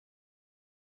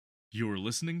You're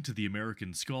listening to the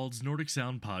American Scald's Nordic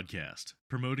Sound podcast,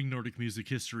 promoting Nordic music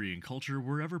history and culture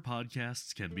wherever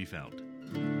podcasts can be found.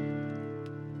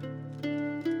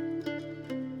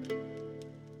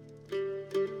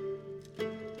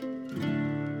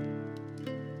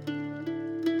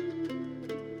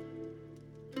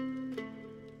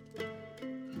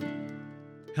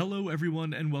 Hello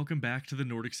everyone and welcome back to the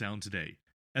Nordic Sound today.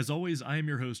 As always, I am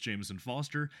your host, Jameson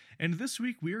Foster, and this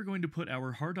week we are going to put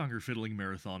our Hardanger Fiddling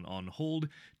Marathon on hold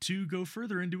to go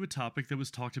further into a topic that was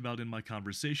talked about in my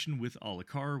conversation with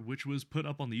Alakar, which was put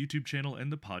up on the YouTube channel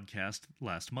and the podcast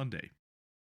last Monday.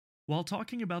 While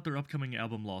talking about their upcoming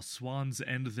album Lost Swans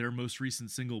and their most recent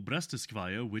single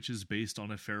Brestiskvaja, which is based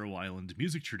on a Faroe Island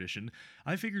music tradition,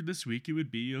 I figured this week it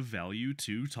would be of value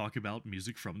to talk about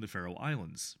music from the Faroe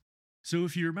Islands. So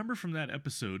if you remember from that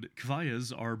episode,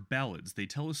 kvajas are ballads, they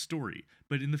tell a story,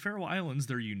 but in the Faroe Islands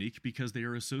they're unique because they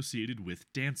are associated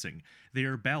with dancing. They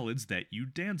are ballads that you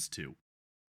dance to.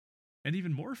 And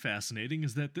even more fascinating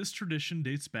is that this tradition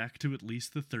dates back to at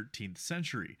least the 13th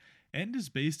century, and is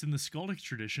based in the skaldic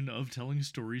tradition of telling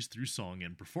stories through song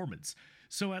and performance.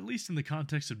 So at least in the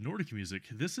context of Nordic music,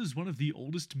 this is one of the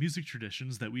oldest music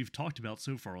traditions that we've talked about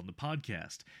so far on the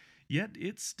podcast. Yet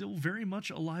it's still very much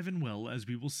alive and well, as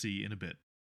we will see in a bit.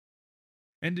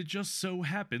 And it just so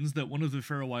happens that one of the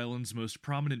Faroe Islands' most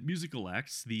prominent musical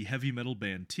acts, the heavy metal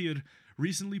band Tyr,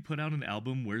 recently put out an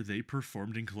album where they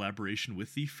performed in collaboration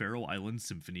with the Faroe Island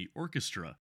Symphony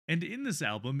Orchestra. And in this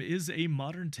album is a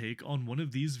modern take on one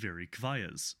of these very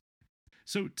kvajas.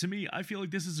 So to me, I feel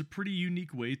like this is a pretty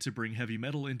unique way to bring heavy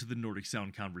metal into the Nordic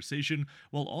Sound conversation,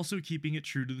 while also keeping it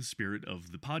true to the spirit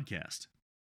of the podcast.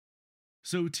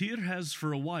 So Tyr has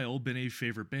for a while been a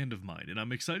favorite band of mine, and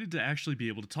I'm excited to actually be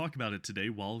able to talk about it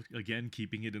today while, again,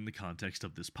 keeping it in the context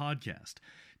of this podcast.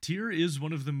 Tyr is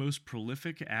one of the most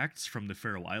prolific acts from the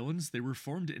Faroe Islands. They were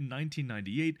formed in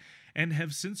 1998 and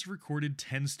have since recorded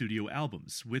 10 studio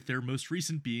albums, with their most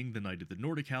recent being The Night at the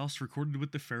Nordic House, recorded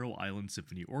with the Faroe Island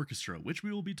Symphony Orchestra, which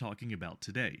we will be talking about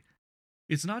today.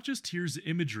 It's not just Tyr's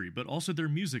imagery, but also their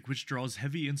music, which draws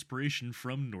heavy inspiration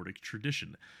from Nordic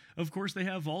tradition. Of course, they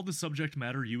have all the subject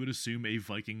matter you would assume a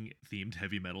Viking-themed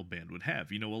heavy metal band would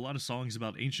have. You know, a lot of songs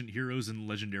about ancient heroes and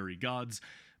legendary gods,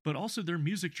 but also their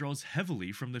music draws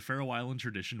heavily from the Faroe Island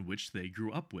tradition which they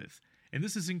grew up with. And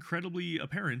this is incredibly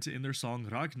apparent in their song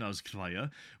Ragnar's,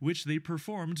 which they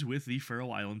performed with the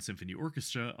Faroe Island Symphony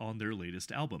Orchestra on their latest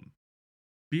album.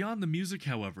 Beyond the music,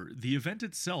 however, the event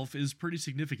itself is pretty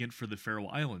significant for the Faroe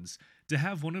Islands. To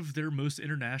have one of their most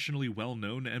internationally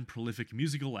well-known and prolific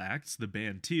musical acts, the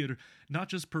band Tyr, not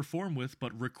just perform with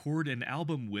but record an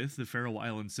album with the Faroe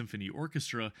Island Symphony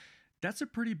Orchestra, that's a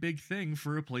pretty big thing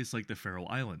for a place like the Faroe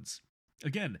Islands.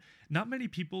 Again, not many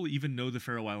people even know the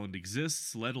Faroe Island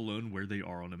exists, let alone where they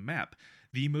are on a map.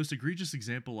 The most egregious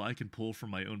example I can pull from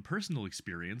my own personal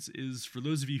experience is, for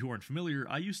those of you who aren't familiar,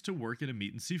 I used to work at a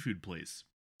meat and seafood place.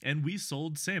 And we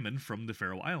sold salmon from the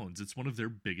Faroe Islands. It's one of their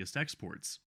biggest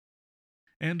exports.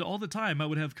 And all the time I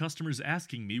would have customers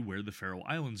asking me where the Faroe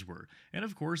Islands were, and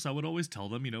of course I would always tell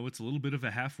them, it's a little bit of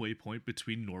a halfway point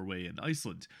between Norway and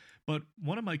Iceland. But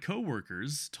one of my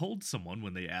co-workers told someone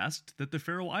when they asked that the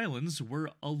Faroe Islands were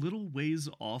a little ways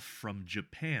off from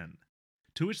Japan.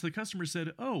 To which the customer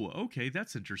said, "Oh, okay,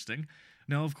 that's interesting."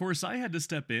 Now, of course, I had to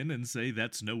step in and say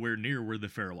that's nowhere near where the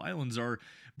Faroe Islands are,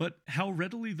 but how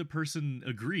readily the person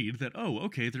agreed that, oh,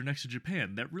 okay, they're next to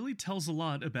Japan, that really tells a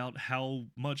lot about how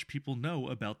much people know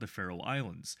about the Faroe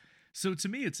Islands. So to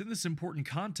me, it's in this important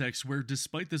context where,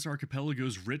 despite this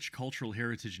archipelago's rich cultural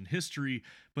heritage and history,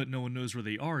 but no one knows where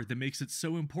they are, that makes it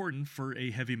so important for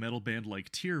a heavy metal band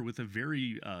like Tyr with a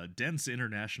very dense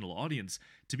international audience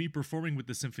to be performing with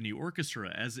the Symphony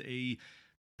Orchestra as a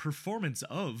performance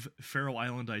of Faroe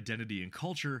Island identity and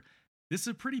culture. This is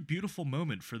a pretty beautiful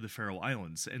moment for the Faroe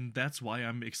Islands, and that's why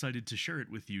I'm excited to share it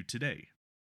with you today.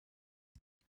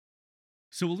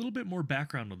 So a little bit more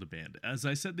background on the band. As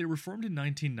I said, they were formed in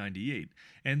 1998,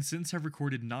 and since have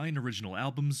recorded 9 original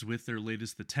albums, with their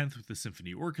latest, the 10th with the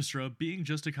Symphony Orchestra, being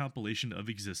just a compilation of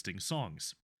existing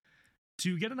songs.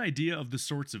 To get an idea of the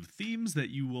sorts of themes that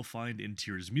you will find in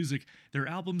Tyr's music, their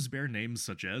albums bear names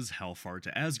such as How Far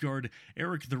to Asgard,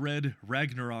 Eric the Red,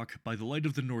 Ragnarok, By the Light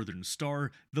of the Northern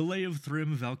Star, The Lay of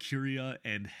Thrym, Valkyria,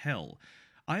 and Hell.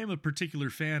 I am a particular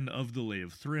fan of The Lay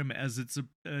of Thrym, as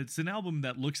it's an album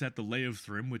that looks at the Lay of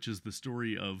Thrym, which is the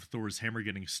story of Thor's hammer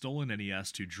getting stolen and he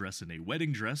has to dress in a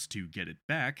wedding dress to get it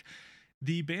back.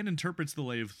 The band interprets the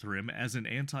Lay of Thrym as an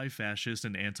anti-fascist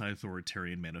and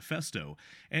anti-authoritarian manifesto,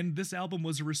 and this album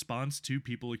was a response to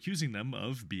people accusing them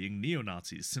of being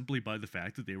neo-Nazis simply by the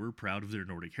fact that they were proud of their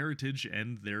Nordic heritage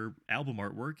and their album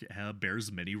artwork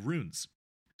bears many runes.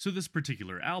 So this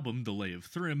particular album, The Lay of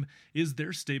Thrym, is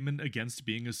their statement against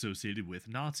being associated with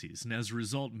Nazis, and as a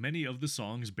result, many of the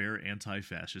songs bear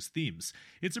anti-fascist themes.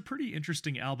 It's a pretty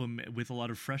interesting album with a lot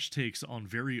of fresh takes on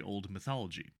very old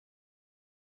mythology.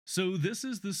 So this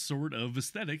is the sort of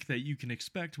aesthetic that you can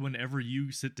expect whenever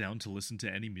you sit down to listen to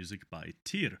any music by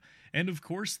Tyr. And of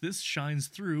course, this shines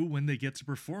through when they get to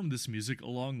perform this music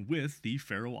along with the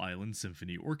Faroe Island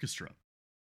Symphony Orchestra.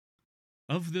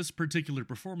 Of this particular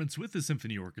performance with the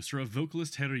Symphony Orchestra,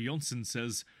 vocalist Herra Jonsson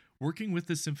says, "Working with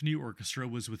the Symphony Orchestra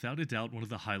was without a doubt one of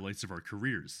the highlights of our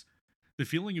careers. The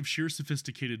feeling of sheer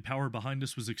sophisticated power behind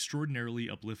us was extraordinarily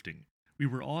uplifting. We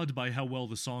were awed by how well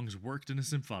the songs worked in a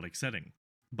symphonic setting.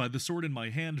 By the Sword in My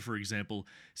Hand, for example,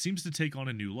 seems to take on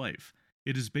a new life.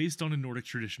 It is based on a Nordic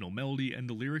traditional melody, and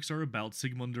the lyrics are about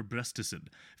Sigmundr Brestesen,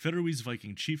 Faroese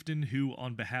Viking chieftain who,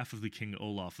 on behalf of the King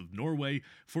Olaf of Norway,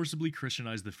 forcibly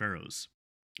Christianized the Faroes.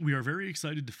 We are very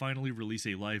excited to finally release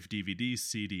a live DVD,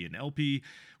 CD, and LP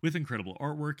with incredible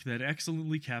artwork that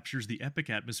excellently captures the epic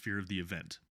atmosphere of the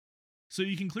event." So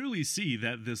you can clearly see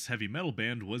that this heavy metal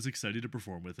band was excited to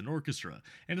perform with an orchestra,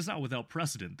 and it's not without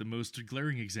precedent, the most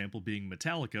glaring example being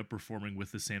Metallica performing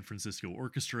with the San Francisco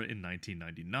Orchestra in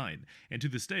 1999, and to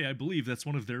this day I believe that's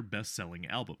one of their best-selling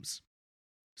albums.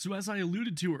 So as I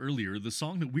alluded to earlier, the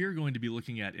song that we are going to be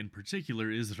looking at in particular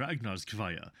is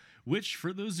Ragnarskvaya, which,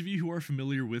 for those of you who are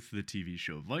familiar with the TV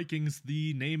show Vikings,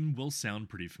 the name will sound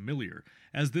pretty familiar,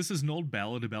 as this is an old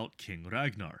ballad about King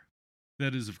Ragnar.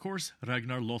 That is, of course,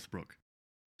 Ragnar Lothbrok.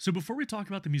 So before we talk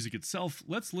about the music itself,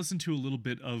 let's listen to a little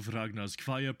bit of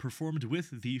Ragnarskvaya performed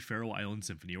with the Faroe Island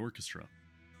Symphony Orchestra.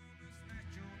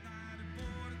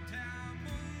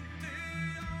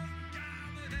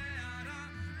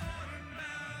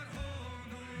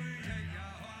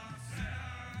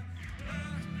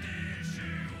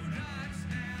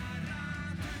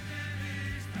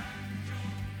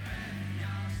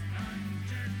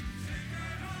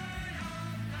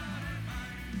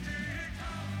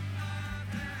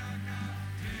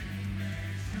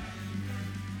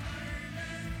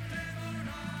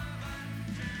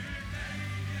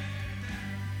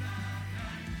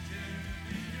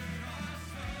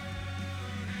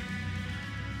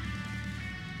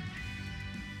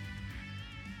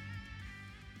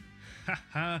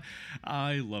 Haha,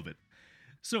 I love it.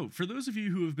 So, for those of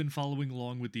you who have been following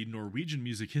along with the Norwegian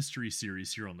music history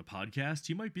series here on the podcast,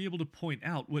 you might be able to point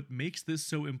out what makes this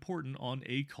so important on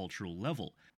a cultural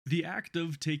level. The act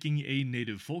of taking a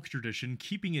native folk tradition,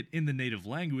 keeping it in the native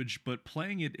language, but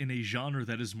playing it in a genre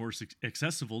that is more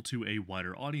accessible to a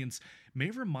wider audience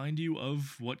may remind you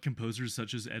of what composers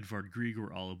such as Edvard Grieg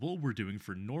or Ole Bull were doing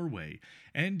for Norway,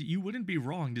 and you wouldn't be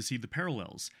wrong to see the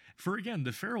parallels. For again,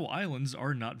 the Faroe Islands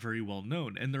are not very well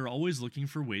known, and they're always looking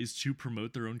for ways to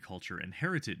promote their own culture and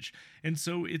heritage, and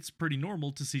so it's pretty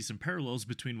normal to see some parallels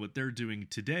between what they're doing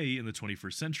today in the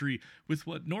 21st century with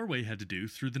what Norway had to do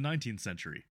through the 19th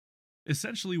century.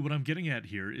 Essentially, what I'm getting at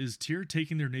here is Tyr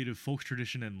taking their native folk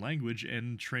tradition and language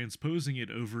and transposing it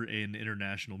over an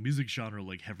international music genre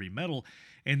like heavy metal,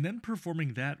 and then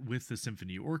performing that with the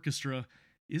symphony orchestra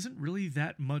isn't really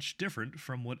that much different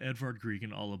from what Edvard Grieg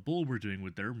and Ole Bull were doing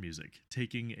with their music,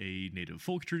 taking a native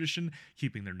folk tradition,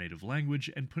 keeping their native language,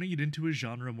 and putting it into a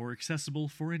genre more accessible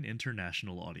for an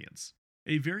international audience.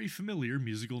 A very familiar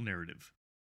musical narrative.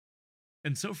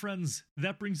 And so friends,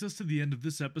 that brings us to the end of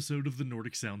this episode of the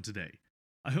Nordic Sound today.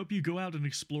 I hope you go out and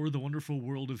explore the wonderful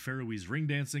world of Faroese ring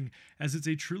dancing, as it's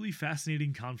a truly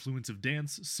fascinating confluence of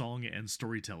dance, song, and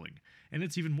storytelling. And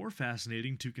it's even more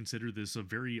fascinating to consider this a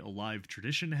very alive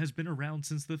tradition has been around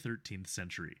since the 13th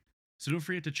century. So don't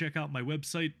forget to check out my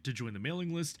website to join the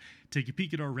mailing list, take a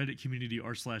peek at our Reddit community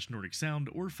r/Nordic Sound,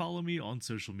 or follow me on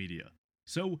social media.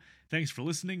 So, thanks for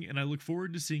listening, and I look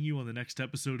forward to seeing you on the next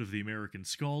episode of the American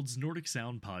Scald's Nordic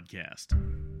Sound podcast.